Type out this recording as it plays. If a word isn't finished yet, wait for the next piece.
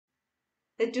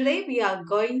So today we are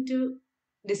going to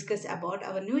discuss about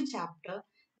our new chapter,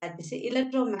 that is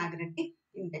electromagnetic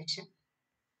induction.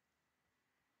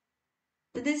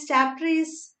 So this chapter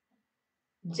is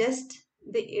just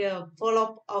the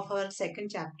follow-up of our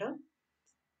second chapter,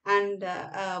 and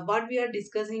what we are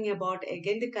discussing about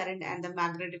again the current and the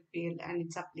magnetic field and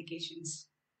its applications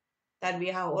that we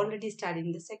have already studied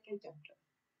in the second chapter.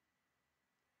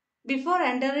 Before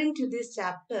entering to this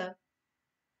chapter,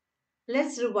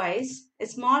 let's revise a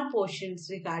small portions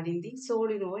regarding the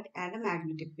solenoid and a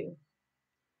magnetic field.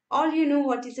 All you know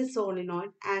what is a solenoid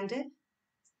and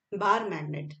a bar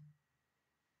magnet.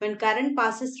 When current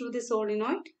passes through the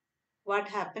solenoid, what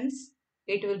happens?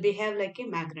 It will behave like a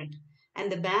magnet, and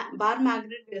the bar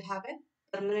magnet will have a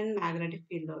permanent magnetic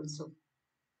field also.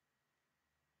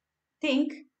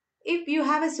 Think, if you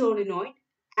have a solenoid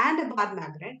and a bar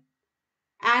magnet,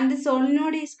 and the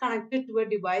solenoid is connected to a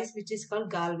device which is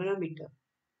called galvanometer.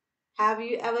 Have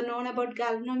you ever known about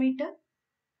galvanometer?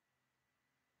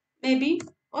 Maybe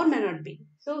or may not be.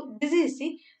 So this is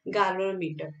the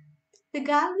galvanometer. The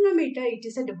galvanometer, it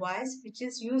is a device which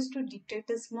is used to detect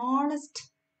the smallest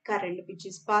current which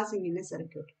is passing in a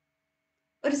circuit.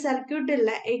 ഒരു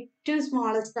സർക്യൂട്ടിലെ ഏറ്റവും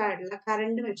smallest ആയിട്ടുള്ള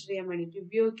current measure ചെയ്യാൻ വേണ്ടിയിട്ട്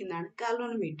ഉപയോഗിക്കുന്നതാണ്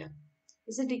galvanometer.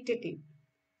 It's A detective.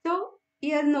 So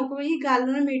year നോക്കുമ്പോൾ ഈ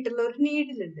ഗാൽവനോമീറ്ററിൽ ഒരു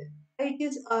നീഡിലുണ്ട്. It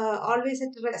is always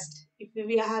at rest if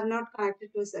we have not connected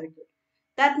to A circuit.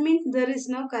 That means there is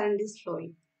no current is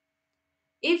flowing.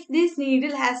 If this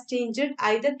needle has changed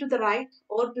either to the right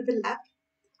or to the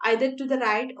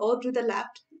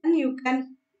left, then you can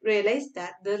realize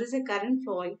that there is a current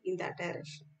flowing in that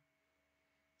direction.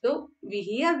 So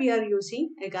here we are using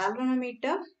a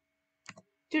galvanometer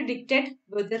to detect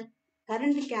whether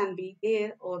current can be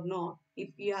there or not if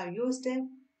we have used a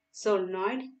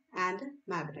solenoid and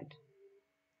magnet.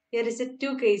 Here is a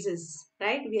two cases,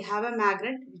 right? We have a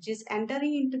magnet which is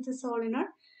entering into the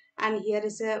solenoid, and here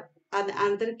is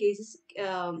another case,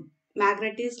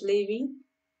 magnet is leaving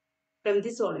from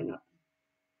the solenoid.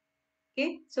 Okay,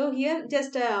 so here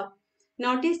just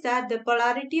notice that the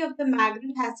polarity of the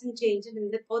magnet hasn't changed in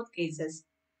the both cases.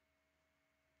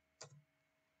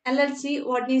 And let's see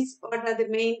what are the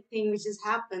main thing which has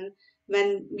happened when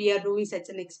we are doing such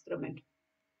an experiment.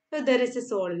 So there is a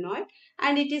solenoid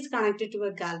and it is connected to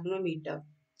a galvanometer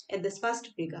in this first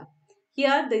figure.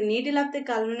 Here the needle of the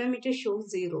galvanometer shows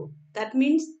 0. That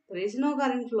means there is no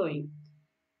current flowing.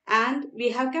 And we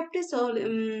have kept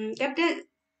a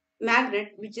magnet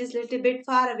which is little bit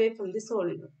far away from the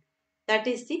solenoid. That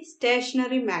is the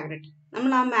stationary magnet.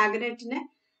 നമ്മൾ ആ മാഗ്നറ്റിനെ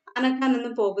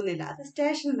അനക്കാനൊന്നും പോകുന്നില്ല, അത്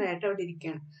stationery ആയിട്ട് അവിടെ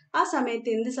ഇരിക്കുകയാണ്. ആ സമയത്ത്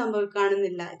എന്ത്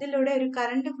സംഭവിക്കാണെന്നില്ല, ഇതിലൂടെ ഒരു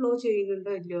കറണ്ട് ഫ്ലോ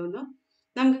ചെയ്യുന്നുണ്ടോ ഇല്ലയോ എന്നും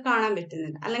നമുക്ക് കാണാൻ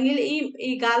പറ്റുന്നില്ല. അല്ലെങ്കിൽ ഈ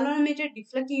ഗാൽവനോമീറ്റർ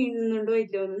ഡിഫ്ലക്ട് ചെയ്യുന്നുണ്ടോ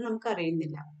ഇല്ലയോ എന്നും നമുക്ക്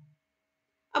അറിയുന്നില്ല.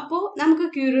 അപ്പോൾ നമുക്ക്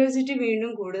ക്യൂരിയോസിറ്റി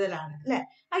വീണ്ടും കൂടുതലാണ് അല്ലെ?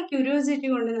 ആ ക്യൂരിയോസിറ്റി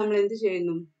കൊണ്ട് നമ്മൾ എന്ത്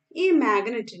ചെയ്യുന്നു? ഈ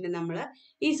മാഗ്നറ്റിനെ നമ്മൾ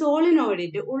ഈ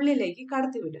സോളിനോയിഡിന്റെ ഉള്ളിലേക്ക്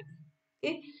കടത്തിവിടും.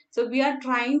 Okay, so we are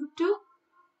trying to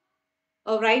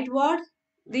rightward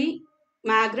the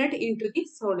magnet into the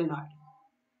solenoid.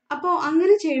 അപ്പോൾ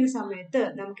അങ്ങനെ ചെയ്യുന്ന സമയത്ത്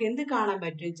നമുക്ക് എന്ത് കാണാൻ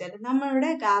പറ്റും വെച്ചാൽ നമ്മളുടെ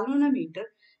ഗാൽവനോമീറ്റർ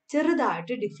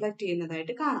ചെറുതായിട്ട് ഡിഫ്ലക്ട്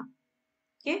ചെയ്യുന്നതായിട്ട് കാണാം.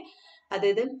 ഓക്കെ,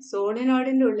 അതായത്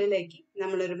സോളിനോയിഡിന്റെ ഉള്ളിലേക്ക്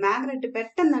നമ്മളൊരു മാഗ്നറ്റ്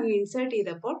പെട്ടെന്ന് അങ്ങ് ഇൻസേർട്ട്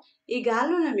ചെയ്തപ്പോൾ ഈ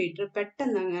ഗാൽവനോമീറ്റർ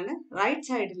പെട്ടെന്ന് അങ്ങനെ റൈറ്റ്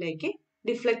സൈഡിലേക്ക്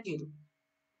ഡിഫ്ലക്ട് ചെയ്തു.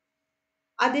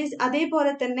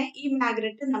 അതേപോലെ തന്നെ ഈ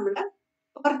മാഗ്നറ്റ് നമ്മൾ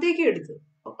പുറത്തേക്ക് എടുത്തു,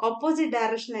 ഓപ്പോസിറ്റ്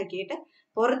ഡയറക്ഷനാക്കിയിട്ട്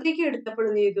പുറത്തേക്ക് എടുത്തപ്പോൾ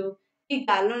എന്ത് ചെയ്തു? ഈ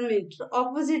ഗാൽവനോമീറ്റർ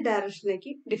ഓപ്പോസിറ്റ്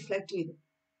ഡയറക്ഷനിലേക്ക് ഡിഫ്ലക്ട് ചെയ്തു.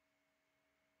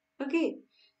 Okay,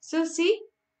 so see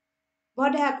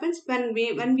what happens when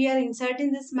we are inserting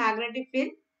this magnetic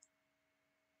field.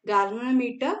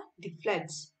 Galvanometer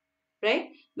deflects, right?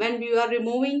 When we are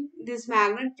removing this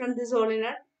magnet from the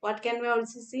solenoid, what can we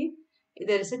also see?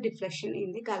 There is a deflection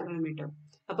in the galvanometer.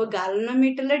 അപ്പോൾ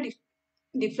ഗാൽവനോമീറ്ററിലെ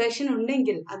deflection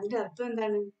ഉണ്ടെങ്കിൽ അതിന്റെ അർത്ഥം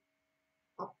എന്താണ്?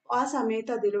 ആ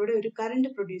സമയത്ത് അതിലൂടെ ഒരു current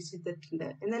produce ചെയ്തിട്ടുണ്ട്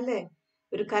എന്നല്ലേ,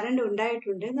 ഒരു കറണ്ട്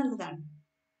ഉണ്ടായിട്ടുണ്ട് എന്നുള്ളതാണ്.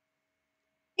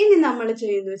 ഇനി നമ്മൾ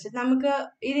ചെയ്യുന്നത് വെച്ചാൽ നമുക്ക്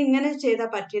ഇതിങ്ങനെ ചെയ്താൽ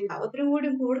പറ്റില്ല, ഒത്തിരി കൂടി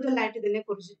കൂടുതലായിട്ട് ഇതിനെ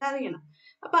കുറിച്ചിട്ട് അറിയണം.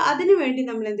 അപ്പൊ അതിനു വേണ്ടി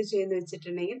നമ്മൾ എന്ത് ചെയ്യുന്നു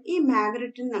വെച്ചിട്ടുണ്ടെങ്കിൽ ഈ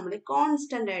മാഗ്നറ്റിന് നമ്മൾ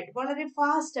കോൺസ്റ്റന്റ് ആയിട്ട് വളരെ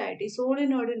ഫാസ്റ്റ് ആയിട്ട് ഈ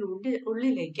സോളിനോയിഡിന്റെ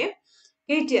ഉള്ളിലേക്ക്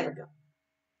കയറ്റി ഇറക്കാം.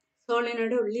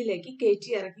 സോളിനോയുടെ ഉള്ളിലേക്ക്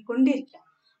കയറ്റി ഇറക്കിക്കൊണ്ടിരിക്കാം.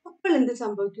 അപ്പോൾ എന്ത്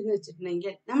സംഭവിക്കുന്നു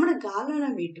വെച്ചിട്ടുണ്ടെങ്കിൽ നമ്മുടെ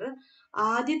ഗാൽവനോമീറ്റർ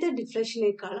ആദ്യത്തെ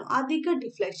ഡിഫ്ലക്ഷനേക്കാളും അധിക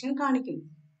ഡിഫ്ലക്ഷൻ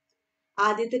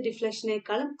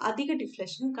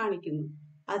കാണിക്കുന്നു.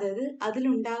 അതായത്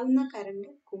അതിലുണ്ടാകുന്ന കറണ്ട്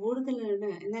കൂടുതലാണ്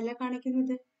എന്നല്ല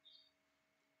കാണിക്കുന്നത്.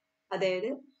 അതായത്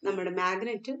നമ്മുടെ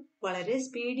മാഗ്നറ്റ് വളരെ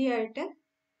സ്പീഡി ആയിട്ട്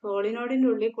സോളിനോയിഡിന്റെ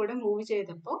ഉള്ളിൽ കൂടെ മൂവ്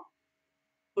ചെയ്തപ്പോൾ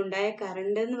ഉണ്ടായ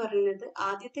കറണ്ട് എന്ന് പറയുന്നത്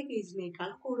ആദ്യത്തെ കേസിനേക്കാൾ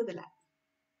കൂടുതലാണ്.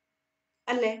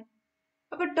 അല്ലേ?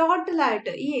 അപ്പൊ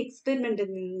ടോട്ടലായിട്ട് ഈ എക്സ്പെരിമെന്റിൽ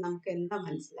നിന്ന് നമുക്ക് എന്താ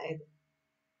മനസ്സിലായത്?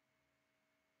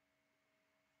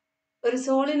 ഒരു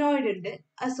സോളിനോയിഡ് ഉണ്ട്.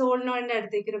 ആ സോളിനോയിഡിന്റെ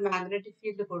അടുത്തേക്ക് ഒരു മാഗ്നറ്റിക്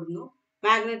ഫീൽഡ് കൊടുന്നു.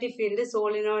 മാഗ്നറ്റിക് ഫീൽഡ്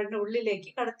സോളിനോയിഡിന്റെ ഉള്ളിലേക്ക്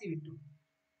കടത്തി വിട്ടു,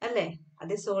 അല്ലേ?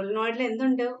 അതേ സോളിനോയിഡിൽ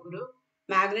എന്തുണ്ട്? ഒരു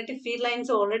മാഗ്നറ്റിക് ഫീൽഡ്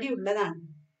ലൈൻസ് ഓൾറെഡി ഉള്ളതാണ്.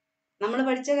 നമ്മൾ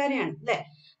പഠിച്ച കാര്യമാണ്, അല്ലെ?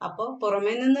 അപ്പോ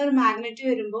പുറമേ നിന്ന് ഒരു മാഗ്നറ്റ്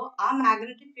വരുമ്പോൾ ആ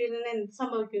മാഗ്നറ്റിക് ഫീൽഡിന് എന്ത്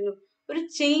സംഭവിക്കുന്നു? ഒരു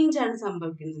ചേഞ്ച് ആണ്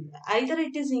സംഭവിക്കുന്നത്. Either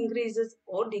it is increases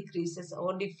or decreases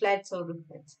or ഡിഫ്ലാറ്റ്സ് or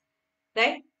reflects,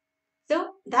 right? So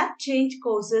that change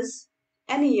causes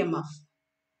an EMF,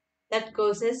 that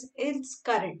causes its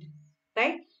current,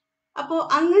 right? അപ്പോ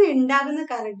അങ്ങനെ ഉണ്ടാകുന്ന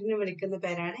കറന്റിനെ വിളിക്കുന്ന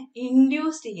പേരാണ്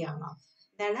ഇൻഡ്യൂസ്ഡ് EMF.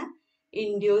 എന്താണ്?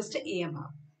 Induced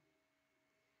EMF.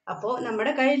 അപ്പോ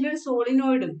നമ്മുടെ കയ്യിൽ ഒരു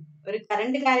സോളിനോയിഡും ഒരു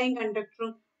കറണ്ട് ക്യാരിയിങ്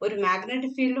കണ്ടക്ടറും ഒരു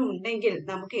മാഗ്നറ്റിക് ഫീൽഡും ഉണ്ടെങ്കിൽ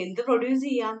നമുക്ക് എന്ത് പ്രൊഡ്യൂസ്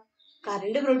ചെയ്യാം?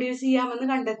 കറണ്ട് പ്രൊഡ്യൂസ് ചെയ്യാമെന്ന്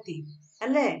കണ്ടെത്തി,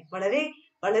 അല്ലേ? വളരെ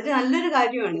വളരെ നല്ലൊരു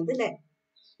കാര്യമാണ് ഇത്, അല്ലേ?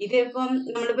 ഇതിപ്പം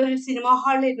നമ്മളിപ്പോ ഒരു സിനിമ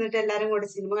ഹാളിൽ ഇരുന്നിട്ട് എല്ലാരും കൂടെ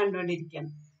സിനിമ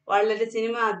കണ്ടുകൊണ്ടിരിക്കുകയാണ്. വളരെ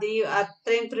സിനിമ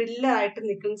അത്രയും ത്രില്ലായിട്ട്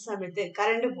നിൽക്കുന്ന സമയത്ത്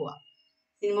കറണ്ട് പോവാം.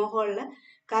 സിനിമ ഹാളില്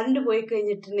കറണ്ട് പോയി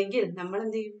കഴിഞ്ഞിട്ടുണ്ടെങ്കിൽ നമ്മൾ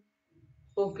എന്ത് ചെയ്യും?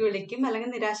 പോക്കി വിളിക്കും,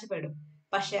 അല്ലെങ്കിൽ നിരാശപ്പെടും.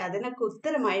 പക്ഷെ അതിനൊക്കെ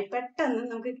ഉത്തരമായി പെട്ടെന്ന്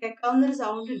നമുക്ക് കേൾക്കാവുന്ന ഒരു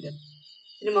സൗണ്ട് ഉണ്ട്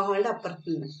സിനിമ ഹാളിന്റെ അപ്പുറത്ത്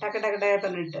നിന്ന്. ടക ടക ടക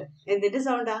പറഞ്ഞിട്ട് എന്തിന്റെ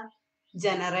സൗണ്ടാ?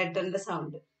 ജനറേറ്ററിന്റെ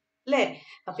സൗണ്ട്, അല്ലേ?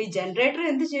 അപ്പൊ ഈ ജനറേറ്റർ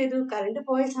എന്ത് ചെയ്തു? കറണ്ട്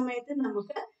പോയ സമയത്ത്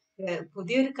നമുക്ക്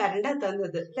പുതിയൊരു കറണ്ടാ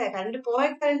തന്നത്, അല്ലെ? കറണ്ട് പോയ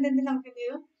കറണ്ടിന് നമുക്ക് എന്ത്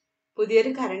ചെയ്യും?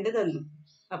 പുതിയൊരു കറണ്ട് തന്നു.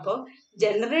 അപ്പോ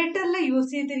ജനറേറ്ററിൽ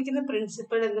യൂസ് ചെയ്തിരിക്കുന്ന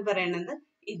പ്രിൻസിപ്പിൾ എന്ന് പറയുന്നത്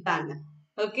ഇതാണ്.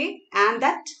 Okay, and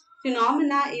that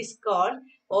phenomena is called,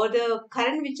 or the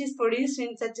current which is produced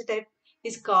in such a type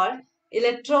is called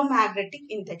electromagnetic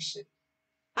induction.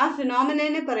 ആ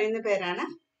ഫിനോമിനെ പറയുന്ന പേരാണ്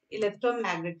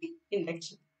ഇലക്ട്രോമാഗ്നറ്റിക്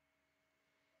ഇൻഡക്ഷൻ.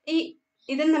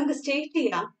 ഇതിൽ നമുക്ക് സ്റ്റേറ്റ്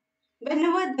ചെയ്യാം,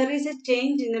 whenever there is a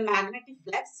change in the magnetic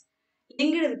flux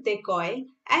linked with a coil,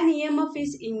 an EMF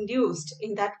is induced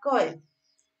in that coil.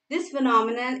 This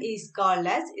phenomenon is called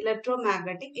as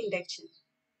electromagnetic induction.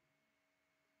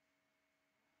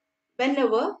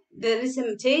 Whenever there is a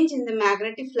change in the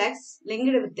magnetic flux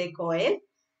linked with a coil,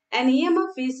 an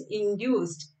EMF is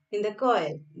induced in the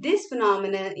coil. This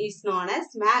phenomenon is known as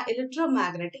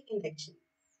electromagnetic induction.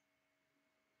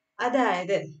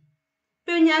 അതായത്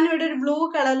ഇപ്പൊ ഞാനിവിടെ ഒരു blue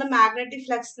കളറിൽ magnetic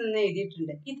flux എന്ന്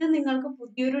എഴുതിയിട്ടുണ്ട്. ഇത് നിങ്ങൾക്ക്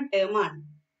പുതിയൊരു ടേം ആണ്,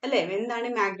 അല്ലെ? എന്താണ്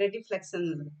മാഗ്നറ്റിക് ഫ്ലക്സ്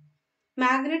എന്നത്?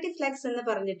 മാഗ്നറ്റിക് ഫ്ലക്സ് എന്ന്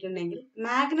പറഞ്ഞിട്ടുണ്ടെങ്കിൽ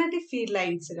മാഗ്നറ്റിക് ഫീൽഡ്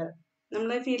ലൈൻസുകൾ,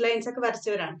 നമ്മൾ ഫീൽഡ് ലൈൻസ് ഒക്കെ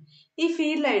വരച്ചവരാണ്. ഈ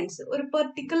ഫീൽഡ് ലൈൻസ് ഒരു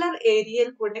പെർട്ടിക്കുലർ ഏരിയയിൽ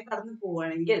കൂടെ കടന്നു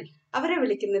പോവുകയാണെങ്കിൽ അവരെ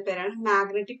വിളിക്കുന്ന പേരാണ്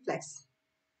magnetic flux.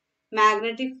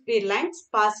 Magnetic field lines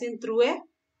passing through A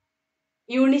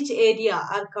unit area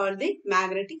are called the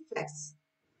magnetic flux.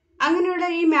 അങ്ങനെയുള്ള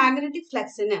ഈ മാഗ്നറ്റിക്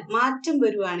ഫ്ലക്സിന് മാറ്റം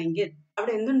വരുവാണെങ്കിൽ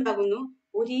അവിടെ എന്തുണ്ടാകുന്നു?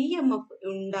 ഒരു EMF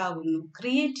ഉണ്ടാകുന്നു,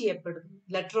 ക്രിയേറ്റ് ചെയ്യപ്പെടുന്നു.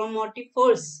 ഇലക്ട്രോമോട്ടീവ്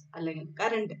ഫോഴ്സ് അല്ലെങ്കിൽ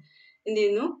കറണ്ട് എന്ത്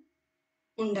ചെയ്യുന്നു?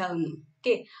 ഉണ്ടാകുന്നു.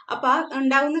 ഓക്കെ, അപ്പൊ ആ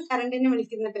ഉണ്ടാകുന്ന കറണ്ടിനെ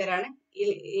വിളിക്കുന്ന പേരാണ്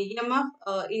EMF,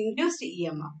 induced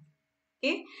EMF.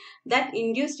 Okay, that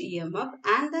induced EMF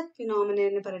and that phenomena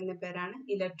എന്ന് പറയുന്ന പേരാണ്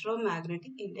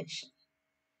ഇലക്ട്രോമാഗ്നറ്റിക് ഇൻഡക്ഷൻ.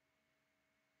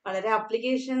 വളരെ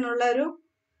ആപ്ലിക്കേഷൻ ഉള്ള ഒരു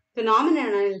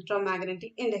ഫിനോമിനയാണ്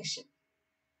ഇലക്ട്രോമാഗ്നറ്റിക് ഇൻഡക്ഷൻ.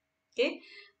 ഓക്കെ,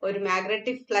 ഒരു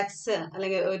മാഗ്നറ്റിക് ഫ്ലക്സ്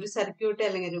അല്ലെങ്കിൽ ഒരു സർക്യൂട്ട്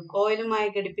അല്ലെങ്കിൽ ഒരു കോയിലുമായി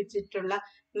ഘടിപ്പിച്ചിട്ടുള്ള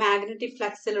മാഗ്നറ്റിക്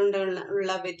ഫ്ലക്സിൽ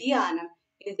ഉള്ള വ്യതിയാനം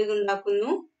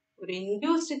എന്തുണ്ടാക്കുന്നു? ഒരു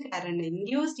induced current,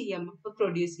 induced EMF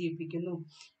produce ചെയ്യിപ്പിക്കുന്നു.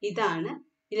 ഇതാണ്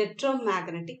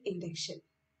ഇലക്ട്രോമാഗ്നറ്റിക് ഇൻഡക്ഷൻ.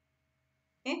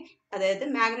 അതായത്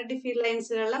മാഗ്നറ്റിക് ഫീൽഡ്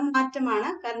ലൈൻസിലുള്ള മാറ്റമാണ്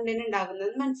കറണ്ടിന്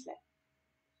ഉണ്ടാകുന്നത് മനസ്സിലായി.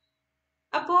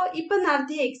 അപ്പോ ഇപ്പൊ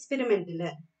നടത്തിയ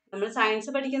എക്സ്പെരിമെന്റില് നമ്മൾ സയൻസ്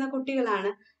പഠിക്കുന്ന കുട്ടികളാണ്.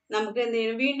 നമുക്ക് എന്ത്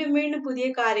ചെയ്യണം? വീണ്ടും വീണ്ടും പുതിയ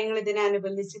കാര്യങ്ങൾ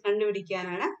ഇതിനനുബന്ധിച്ച്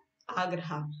കണ്ടുപിടിക്കാനാണ്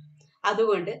ആഗ്രഹം.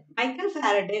 അതുകൊണ്ട് മൈക്കൽ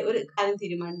ഫാരഡെ ഒരു കാര്യം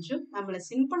തീരുമാനിച്ചു, നമ്മൾ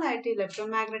സിമ്പിൾ ആയിട്ട്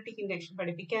ഇലക്ട്രോമാഗ്നറ്റിക് ഇൻഡക്ഷൻ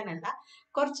പഠിപ്പിക്കാനല്ല,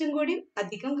 കുറച്ചും കൂടി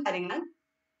അധികം കാര്യങ്ങൾ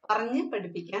പറഞ്ഞ്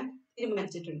പഠിപ്പിക്കാൻ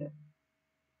തീരുമാനിച്ചിട്ടുണ്ട്.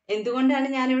 എന്തുകൊണ്ടാണ്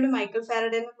ഞാനിവിടെ മൈക്കൽ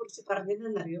ഫാരഡെനെ കുറിച്ച്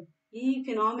പറഞ്ഞതെന്നറിയോ? ഈ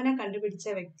ഫിനോമിന കണ്ടുപിടിച്ച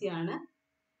വ്യക്തിയാണ്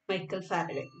Michael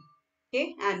Faraday. Okay,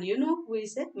 and you know who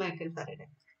is Michael Faraday.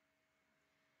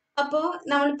 അപ്പോ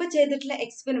നമ്മളിപ്പോ ചെയ്തിട്ടുള്ള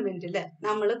എക്സ്പെരിമെന്റില്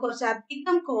നമ്മൾ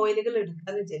കുറച്ചധികം കോയിലുകൾ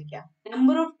എടുക്കാന്ന് വിചാരിക്കാം.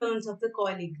 Number of turns of the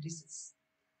coil increases.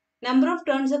 Number of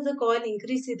turns of the coil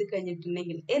increase ചെയ്ത്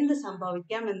കഴിഞ്ഞിട്ടുണ്ടെങ്കിൽ എന്ത്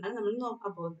സംഭവിക്കാം എന്നാണ് നമ്മൾ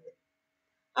നോക്കാൻ പോകുന്നത്.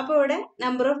 അപ്പൊ ഇവിടെ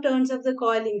number of turns of the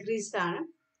coil increased ആണ്.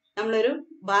 നമ്മളൊരു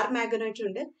ബാർ മാഗ്നറ്റ്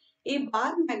ഉണ്ട്. ഈ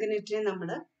ബാർ മാഗ്നറ്റിനെ നമ്മൾ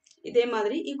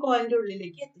ഇതേമാതിരി ഈ കോയിലിന്റെ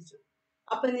ഉള്ളിലേക്ക് എത്തിച്ചു.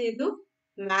 അപ്പൊ എന്ത് ചെയ്തു?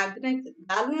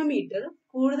 ഗാൽവനോമീറ്റർ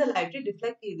കൂടുതലായിട്ട്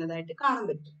ഡിഫ്ലക്ട് ചെയ്യുന്നതായിട്ട് കാണാൻ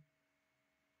പറ്റും.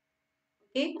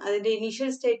 ഓക്കെ, അതിന്റെ ഇനീഷ്യൽ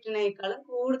സ്റ്റേറ്റിനേക്കാളും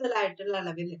കൂടുതലായിട്ടുള്ള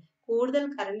അളവിൽ കൂടുതൽ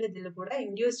കറണ്ട് ഇതിൽ കൂടെ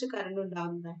ഇൻഡ്യൂസ്ഡ് കറണ്ട്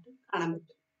ഉണ്ടാകുന്നതായിട്ട് കാണാൻ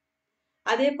പറ്റും.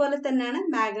 അതേപോലെ തന്നെയാണ്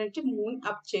മാഗ്നറ്റ് മൂവിങ്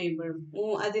അപ്പ് ചെയ്യുമ്പോഴും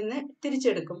അതിന്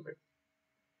തിരിച്ചെടുക്കുമ്പോഴും.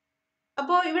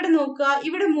 അപ്പോ ഇവിടെ നോക്കുക,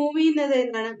 ഇവിടെ മൂവ് ചെയ്യുന്നത്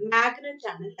എന്താണ്? മാഗ്നറ്റ്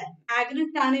ആണ് അല്ലെ?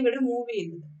 മാഗ്നറ്റ് ആണ് ഇവിടെ മൂവ്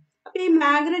ചെയ്യുന്നത്. അപ്പൊ ഈ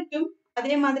മാഗ്നറ്റും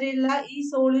അതേമാതിരിയുള്ള ഈ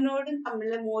സോളിനോയിഡും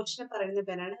തമ്മിലുള്ള മോഷനെ പറയുന്ന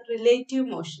പേരാണ് relative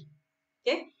motion.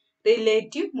 Okay,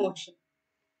 relative motion.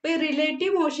 അപ്പൊ ഈ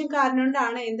റിലേറ്റീവ് മോഷൻ കാരണം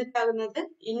കൊണ്ടാണ് എന്തുണ്ടാകുന്നത്?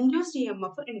 ഇൻഡ്യൂസ്ഡ്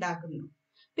EMF ഉണ്ടാക്കുന്നത്.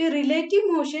 അപ്പൊ ഈ റിലേറ്റീവ്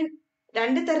മോഷൻ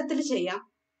രണ്ട് തരത്തിൽ ചെയ്യാം.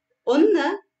 ഒന്ന്,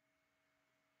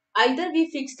 either we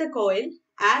fix the coil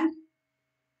and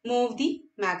move the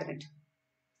magnet.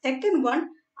 Second one,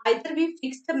 either we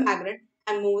fix the magnet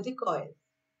and move the coil.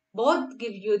 Both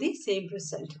give you the same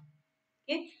result.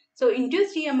 Okay, so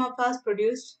induced EMF is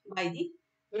produced by the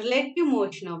relative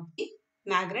motion of the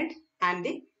magnet and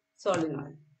the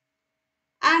solenoid.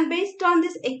 And based on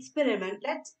this experiment,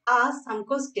 let's ask some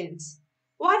questions.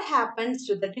 What happens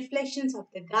to the deflections of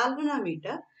the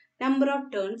galvanometer? Number of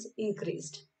turns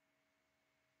increased.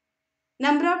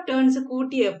 Number of turns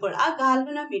കൂട്ടിയപ്പോൾ ആ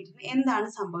ഗാൽവനോമീറ്ററിന് എന്താണ്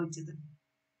സംഭവിച്ചത്?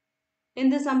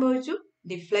 എന്ത് സംഭവിച്ചു?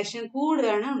 Deflection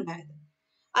കൂടുകയാണ് ഉണ്ടായത്.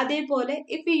 അതേപോലെ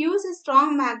if we use a strong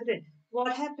magnet,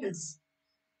 what happens?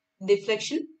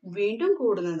 Deflection വീണ്ടും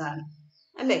കൂടുന്നതാണ്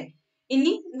അല്ലെ?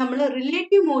 ഇനി നമ്മൾ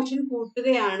റിലേറ്റീവ് മോഷൻ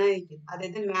കൂട്ടുകയാണ് എങ്കിൽ,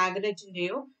 അതായത്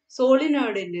മാഗ്നറ്റിന്റെയോ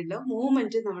സോളിനോയിഡിന്റെയോ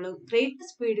മൂവ്മെന്റ് നമ്മൾ ഗ്രേറ്റർ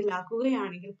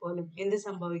സ്പീഡിലാക്കുകയാണെങ്കിൽ പോലും എന്ത്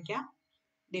സംഭവിക്കാം?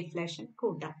 ഡിഫ്ലക്ഷൻ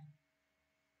കൂട്ടാം.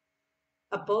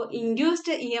 അപ്പോ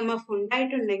ഇൻഡ്യൂസ്ഡ് EMF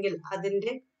ഉണ്ടായിട്ടുണ്ടെങ്കിൽ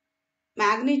അതിന്റെ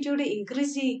മാഗ്നിറ്റ്യൂഡ്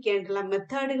ഇൻക്രീസ് ചെയ്യിക്കേണ്ടുള്ള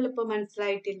മെത്തേഡുകൾ ഇപ്പൊ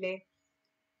മനസ്സിലായിട്ടില്ലേ?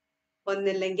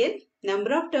 ഒന്നില്ലെങ്കിൽ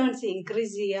നമ്പർ ഓഫ് ടേൺസ്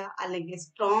ഇൻക്രീസ് ചെയ്യുക, അല്ലെങ്കിൽ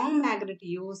സ്ട്രോങ് മാഗ്നറ്റ്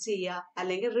യൂസ് ചെയ്യുക,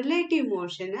 അല്ലെങ്കിൽ റിലേറ്റീവ്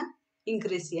മോഷന്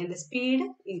ഇൻക്രീസ് ചെയ്യുക, സ്പീഡ്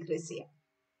ഇൻക്രീസ് ചെയ്യുക.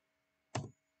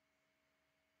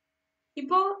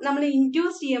 ഇപ്പോ നമ്മൾ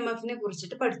ഇൻഡ്യൂസ്ഡ് EMFനെ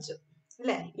കുറിച്ചിട്ട് പഠിച്ചു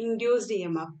അല്ലെ? Induced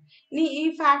EMF. ഇനി ഈ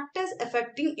ഫാക്ടേഴ്സ്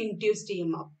എഫക്റ്റിംഗ് ഇൻഡ്യൂസ്ഡ്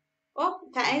EMF.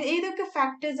 ഏതൊക്കെ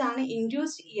ഫാക്ടേഴ്സ് ആണ്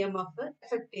ഇൻഡ്യൂസ്ഡ് EMF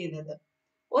എഫക്ട് ചെയ്യുന്നത്?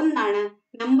 ഒന്നാണ്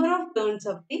number of turns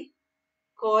of the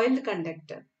coiled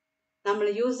conductor. നമ്മൾ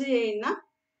യൂസ് ചെയ്യുന്ന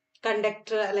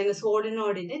കണ്ടക്ടർ അല്ലെങ്കിൽ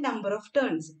സോളിനോയിഡിന്റെ number of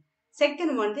turns.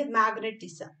 Second one, the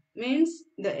magnetism, means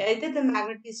either the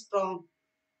magnet is strong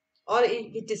or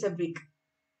it is a weak.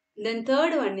 Then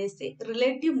third one is the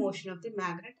relative motion of the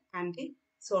magnet and the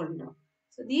solenoid.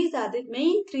 So these are the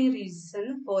main three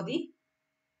reasons for the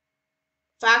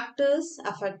factors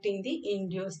affecting the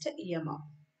induced EMF.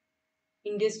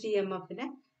 Induced EMFനെ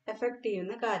effect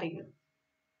ചെയ്യുന്ന കാര്യങ്ങൾ.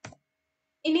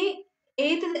 ഇനി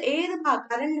ഏത്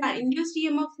current induced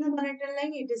EMF എന്ന്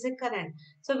പറഞ്ഞിട്ടുണ്ടെങ്കിൽ it is A current.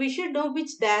 So we should know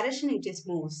which direction it is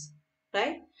moves,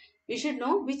 right? We should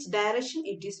know which direction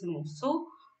it is moved. So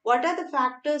what are the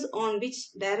factors on which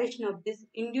direction of this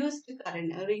induced current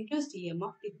or induced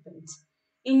EMF depends?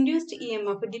 Induced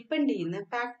EMF depend ചെയ്യുന്ന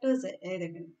factors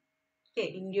ഏതൊക്കെയാണ്? Okay,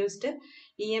 induced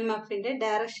EMF ന്റെ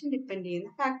direction depend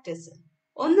ചെയ്യുന്ന factors.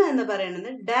 ഒന്ന് എന്ന് പറയുന്നത്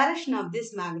direction of this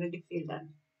magnetic field ആണ്.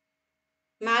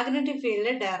 Magnetic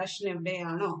ഫീൽഡിന്റെ direction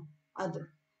എവിടെയാണോ അത്.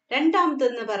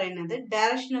 രണ്ടാമത്തെന്ന് പറയുന്നത്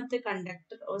direction of the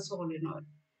conductor or solenoid.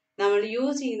 നമ്മൾ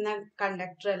യൂസ് ചെയ്യുന്ന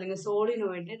കണ്ടക്ടർ അല്ലെങ്കിൽ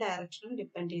സോളിനോയിഡിന്റെ ഡയറക്ഷനും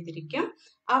ഡിപ്പെൻഡ് ചെയ്തിരിക്കും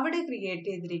അവിടെ ക്രിയേറ്റ്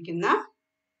ചെയ്തിരിക്കുന്ന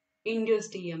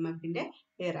induced EMFന്റെ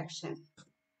direction.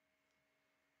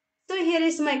 So here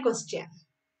is my question.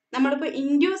 നമ്മളിപ്പോ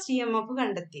ഇൻഡ്യൂസ്ഡ് EMF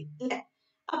കണ്ടെത്തി അല്ലെ?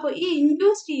 അപ്പൊ ഈ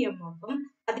ഇൻഡ്യൂസ്ഡ് EMFും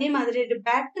അതേമാതിരി ഒരു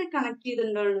ബാറ്ററി കണക്ട്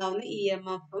ചെയ്തുകൊണ്ടുണ്ടാവുന്ന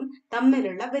EMFും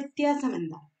തമ്മിലുള്ള വ്യത്യാസം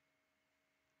എന്താണ്?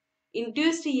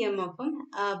 ഇൻഡ്യൂസ്ഡ് EMFും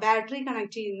ബാറ്ററി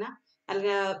കണക്ട് ചെയ്യുന്ന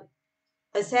അല്ലെങ്കിൽ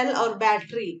cell or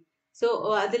battery, so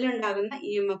അതിലുണ്ടാകുന്ന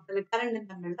EMF കറണ്ടും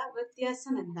തമ്മിലുള്ള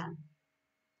വ്യത്യാസം എന്താണ്?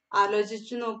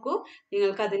 ആലോചിച്ചു നോക്കൂ,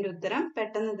 നിങ്ങൾക്ക് അതിന്റെ ഉത്തരം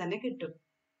പെട്ടെന്ന് തന്നെ കിട്ടും.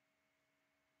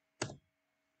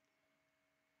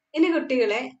 ഇനി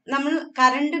കുട്ടികളെ, നമ്മൾ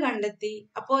കറണ്ട് കണ്ടെത്തി.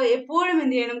 അപ്പോൾ എപ്പോഴും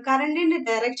എന്ത് ചെയ്യണം? കറണ്ടിന്റെ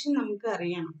ഡയറക്ഷൻ നമുക്ക്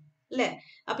അറിയണം അല്ലെ?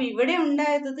 അപ്പൊ ഇവിടെ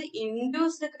ഉണ്ടായത്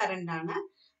ഇൻഡ്യൂസ്ഡ് കറണ്ട് ആണ്.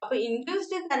 അപ്പൊ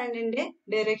ഇൻഡ്യൂസ്ഡ് കറണ്ടിന്റെ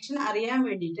ഡയറക്ഷൻ അറിയാൻ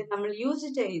വേണ്ടിയിട്ട് നമ്മൾ യൂസ്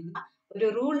ചെയ്യുന്ന ഒരു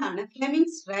റൂൾ ആണ്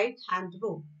Fleming's right hand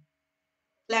rule.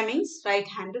 Fleming's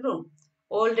right hand rule.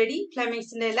 Already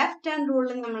ഫ്ലെമിങ്സിന്റെ left hand rule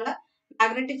നമ്മൾ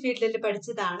മാഗ്നറ്റിക് ഫീൽഡിൽ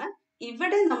പഠിച്ചതാണ്.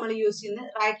 ഇവിടെ നമ്മൾ യൂസ് ചെയ്യുന്ന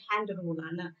റൈറ്റ് ഹാൻഡ് റൂൾ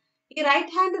ആണ്. ഈ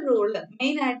റൈറ്റ് ഹാൻഡ് റൂള്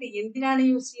മെയിൻ ആയിട്ട് എന്തിനാണ്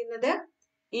യൂസ് ചെയ്യുന്നത്?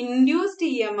 ഇൻഡ്യൂസ്ഡ്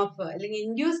EMF അല്ലെങ്കിൽ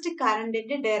ഇൻഡ്യൂസ്ഡ്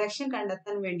കറണ്ടിന്റെ ഡയറക്ഷൻ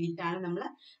കണ്ടെത്താൻ വേണ്ടിയിട്ടാണ് നമ്മൾ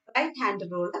റൈറ്റ് ഹാൻഡ്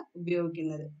റൂള്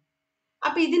ഉപയോഗിക്കുന്നത്.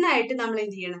 അപ്പൊ ഇതിനായിട്ട് നമ്മൾ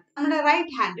എന്ത് ചെയ്യണം? നമ്മുടെ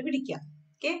റൈറ്റ് ഹാൻഡ് പിടിക്കാം.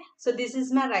 Okay, so this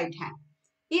is my right hand.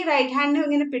 ഈ റൈറ്റ് ഹാൻഡ്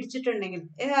ഇങ്ങനെ പിടിച്ചിട്ടുണ്ടെങ്കിൽ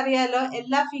അറിയാലോ,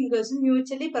 എല്ലാ ഫിംഗേഴ്സും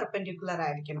മ്യൂച്വലി പെർപെൻഡിക്കുലർ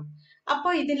ആയിരിക്കണം. അപ്പൊ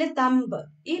ഇതിലെ തമ്പ്,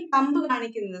 ഈ തമ്പ്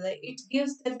കാണിക്കുന്നത് it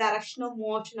gives the direction of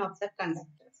motion of the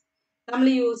conductor. നമ്മൾ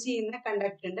യൂസ് ചെയ്യുന്ന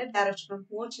കണ്ടക്ടറിന്റെ ഡയറക്ഷൻ ഓഫ്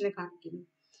മോഷനെ കാണിക്കുന്നു.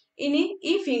 ഇനി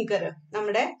ഈ ഫിംഗർ,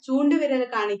 നമ്മുടെ ചൂണ്ടുവിരൽ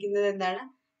കാണിക്കുന്നത് എന്താണ്?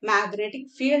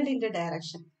 മാഗ്നറ്റിക് ഫീൽഡിന്റെ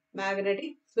direction.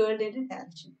 magnetic field in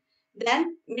direction. Then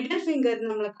middle finger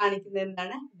നമ്മൾ കാണിക്കുന്നത്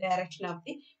എന്താണ്? Direction of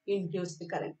the induced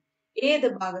current. ഏത്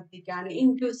ഭാഗത്തേക്കാണ്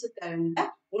induced current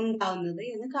ഉണ്ടാവുന്നത്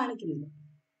എന്ന് കാണിക്കുന്നത്.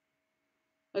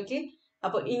 ഓക്കെ,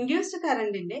 അപ്പൊ ഇൻഡ്യൂസ്ഡ്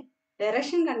കറണ്ടിന്റെ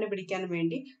ഡയറക്ഷൻ കണ്ടുപിടിക്കാൻ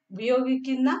വേണ്ടി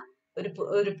ഉപയോഗിക്കുന്ന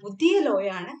ഒരു പുതിയ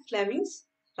ലോയാണ് Fleming's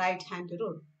right hand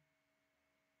rule.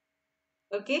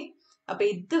 Okay, അപ്പൊ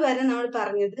ഇതുവരെ നമ്മൾ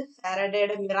പറഞ്ഞത്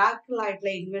ഫാരഡേയുടെ മിറാക്കിൾ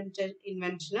ആയിട്ടുള്ള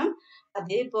ഇൻവെൻഷനും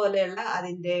അതേപോലെയുള്ള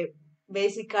അതിന്റെ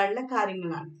ബേസിക് ആയിട്ടുള്ള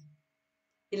കാര്യങ്ങളാണ്.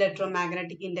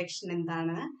 ഇലക്ട്രോമാഗ്നറ്റിക് ഇൻഡക്ഷൻ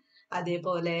എന്താണ്,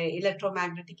 അതേപോലെ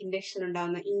ഇലക്ട്രോമാഗ്നറ്റിക് ഇൻഡക്ഷൻ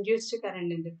ഉണ്ടാകുന്ന ഇൻഡ്യൂസ്ഡ്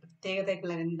കറണ്ടിന്റെ പ്രത്യേകതകൾ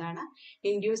എന്താണ്,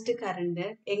 ഇൻഡ്യൂസ്ഡ് കറണ്ട്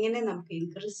എങ്ങനെ നമുക്ക്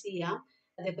ഇൻക്രീസ് ചെയ്യാം,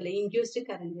 അതേപോലെ ഇൻഡ്യൂസ്ഡ്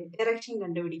കറണ്ട് ഡയറക്ഷൻ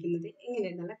കണ്ടുപിടിക്കുന്നത്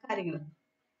എങ്ങനെയെന്നുള്ള കാര്യങ്ങൾ.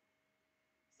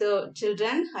 So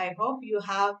children, I hope you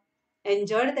have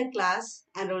enjoyed the class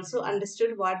and also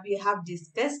understood what we have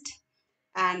discussed.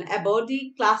 And about the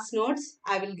class notes,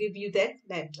 I will give you that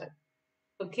later.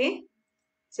 Okay,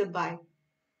 so bye.